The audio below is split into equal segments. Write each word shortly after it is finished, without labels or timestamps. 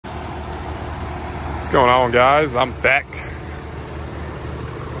going on, guys? I'm back.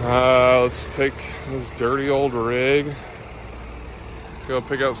 Let's take this dirty old rig. Let's go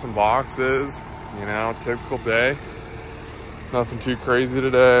pick up some boxes. You know, typical day. Nothing too crazy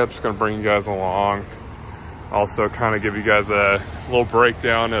today. I'm just gonna bring you guys along. Also kind of give you guys a little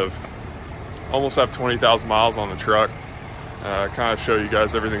breakdown of almost have 20,000 miles on the truck. Kind of show you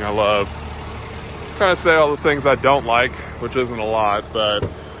guys everything I love. Kind of say all the things I don't like, which isn't a lot, but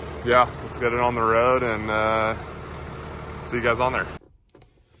yeah, let's get it on the road and see you guys on there.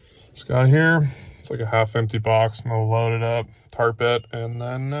 Just got here. It's like a half empty box. I'm gonna load it up, tarp it, and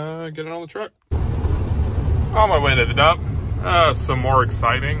then get it on the truck. On my way to the dump. Some more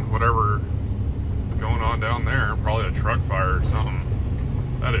exciting, whatever is going on down there. Probably a truck fire or something.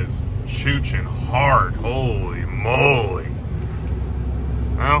 That is chooching hard. Holy moly.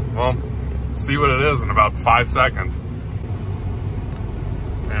 Well, see what it is in about 5 seconds.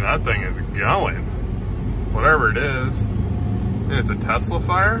 Man, that thing is going. Whatever it is. It's a Tesla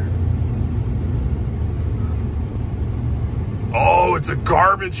fire? Oh, it's a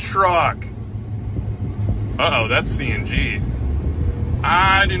garbage truck. Uh-oh, that's CNG.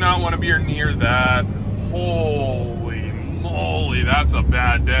 I do not want to be near that. Holy moly, that's a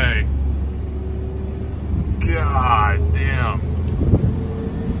bad day. God damn.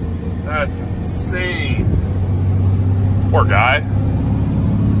 That's insane. Poor guy.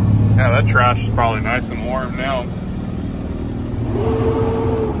 Yeah, that trash is probably nice and warm now.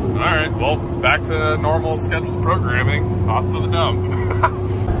 Alright, well, back to normal scheduled programming. Off to the dump.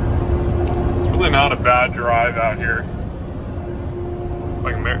 It's really not a bad drive out here.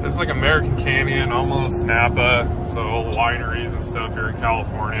 It's like American Canyon, almost Napa. So all the wineries and stuff here in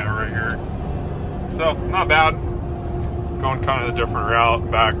California right here. So, not bad. Going kind of a different route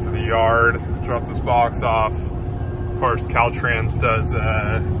back to the yard. Drop this box off. Of course, Caltrans does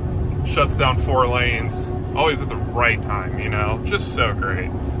shuts down 4 lanes. Always at the right time, you know. Just so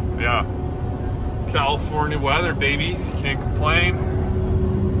great. Yeah. California weather, baby. Can't complain.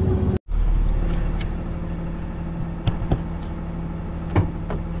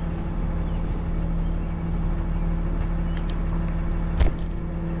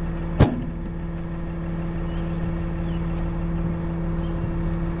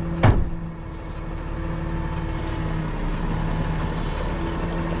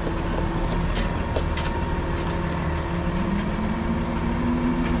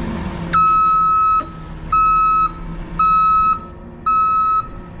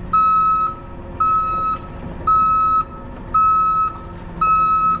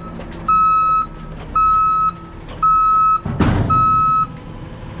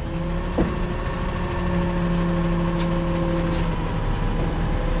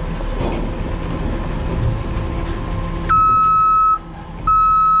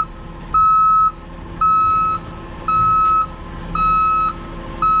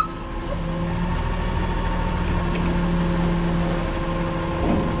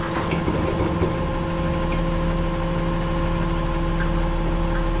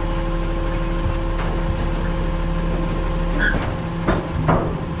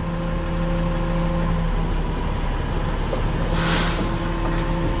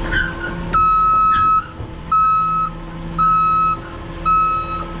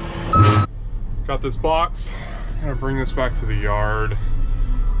 Got this box. I'm gonna bring this back to the yard.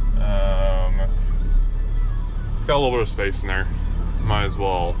 It's got a little bit of space in there. Might as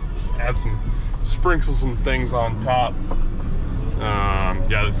well add sprinkle some things on top.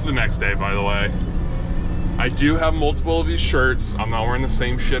 Yeah, this is the next day, by the way. I do have multiple of these shirts. I'm not wearing the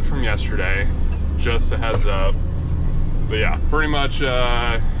same shit from yesterday. Just a heads up. But yeah, pretty much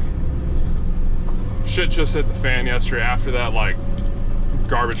shit just hit the fan yesterday after that, like,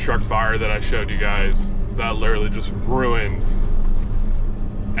 garbage truck fire that I showed you guys. That literally just ruined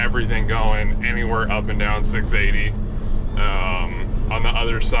everything going anywhere up and down 680 on the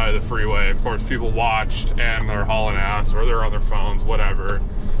other side of the freeway. Of course, people watched and they're hauling ass or they're on their phones, whatever.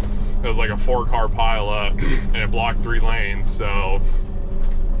 It was like a 4-car pile up and it blocked 3 lanes, so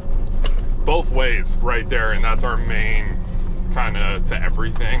both ways right there, and that's our main kind of to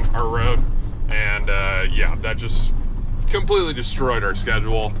everything, our road. And yeah, that just completely destroyed our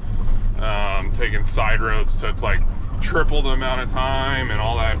schedule. Taking side roads took like triple the amount of time and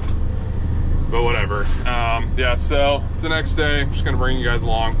all that, but whatever. Yeah, so it's the next day. I'm just gonna bring you guys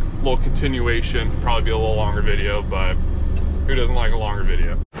along. A little continuation, probably be a little longer video, but who doesn't like a longer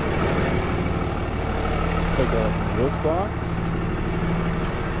video? Pick up this box.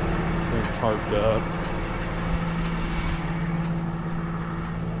 This thing's tarped up.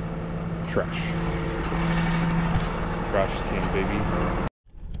 Trash. Trash can, baby.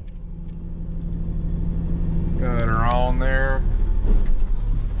 there.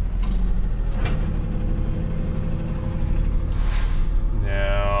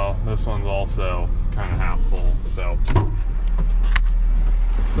 Now, this one's also kind of half full, so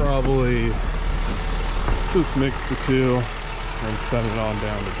probably just mix the two and send it on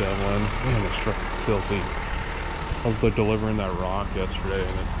down to Devlin. Man, this truck's filthy. I was like delivering that rock yesterday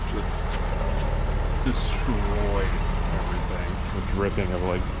and it just destroyed everything. The dripping of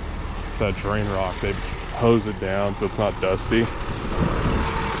like that drain rock. They hose it down so it's not dusty.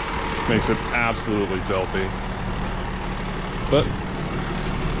 Makes it absolutely filthy. But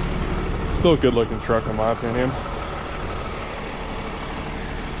still a good looking truck in my opinion.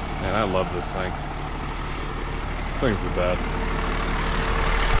 Man, I love this thing. This thing's the best.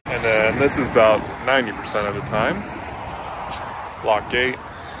 And then this is about 90% of the time. Lock gate,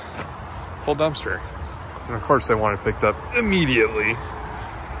 full dumpster. And of course they want it picked up immediately.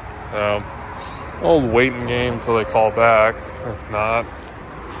 Old waiting game until they call back. If not,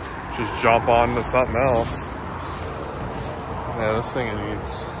 just jump on to something else. Yeah, this thing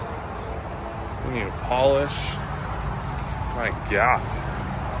needs, we need a polish. My God.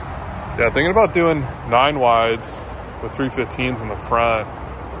 Yeah, thinking about doing 9 wides with 315s in the front.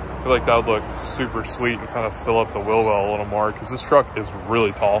 I feel like that would look super sweet and kind of fill up the wheel well a little more because this truck is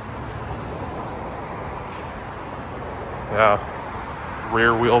really tall. Yeah.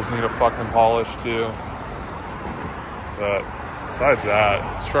 Rear wheels need a fucking polish too. But besides that,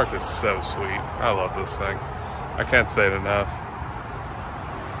 this truck is so sweet. I love this thing. I can't say it enough.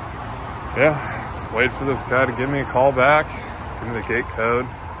 Yeah, just wait for this guy to give me a call back, give me the gate code,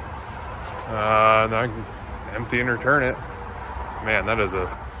 and I can empty and return it. Man, that is a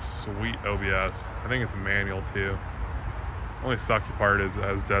sweet OBS. I think it's a manual too. Only sucky part is it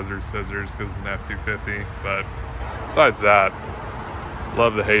has desert scissors because it's an F-250. But besides that,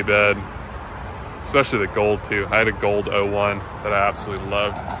 love the hay bed, especially the gold too. I had a gold 01 that I absolutely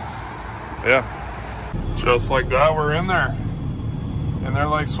loved. Yeah, just like that, we're in there. In there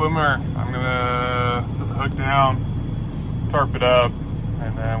like swimwear. I'm gonna put the hook down, tarp it up,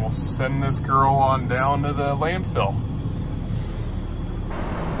 and then we'll send this girl on down to the landfill.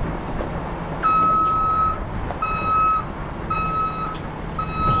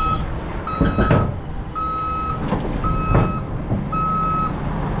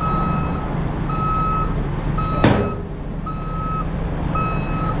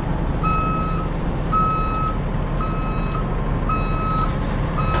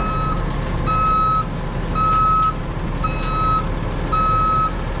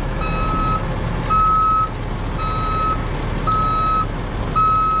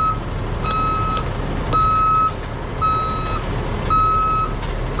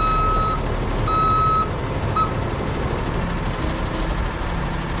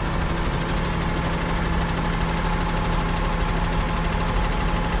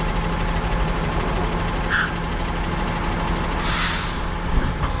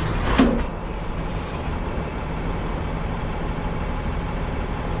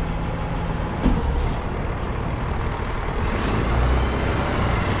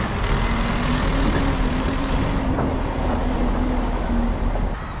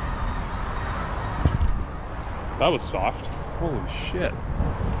 That was soft. Holy shit.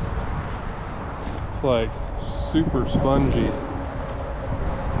 It's like super spongy.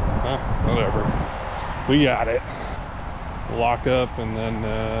 Whatever. We got it. Lock up and then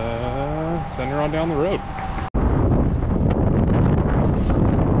send her on down the road.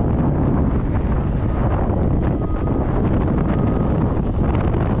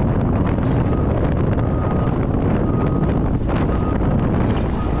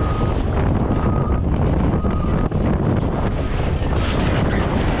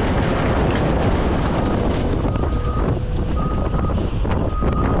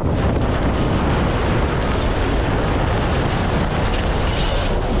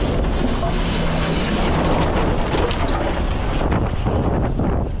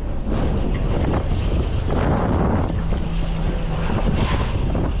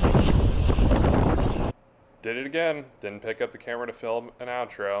 Did it again. Didn't pick up the camera to film an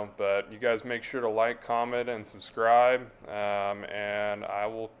outro, but you guys make sure to like, comment, and subscribe. And I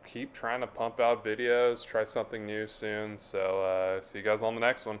will keep trying to pump out videos, try something new soon. So see you guys on the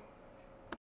next one.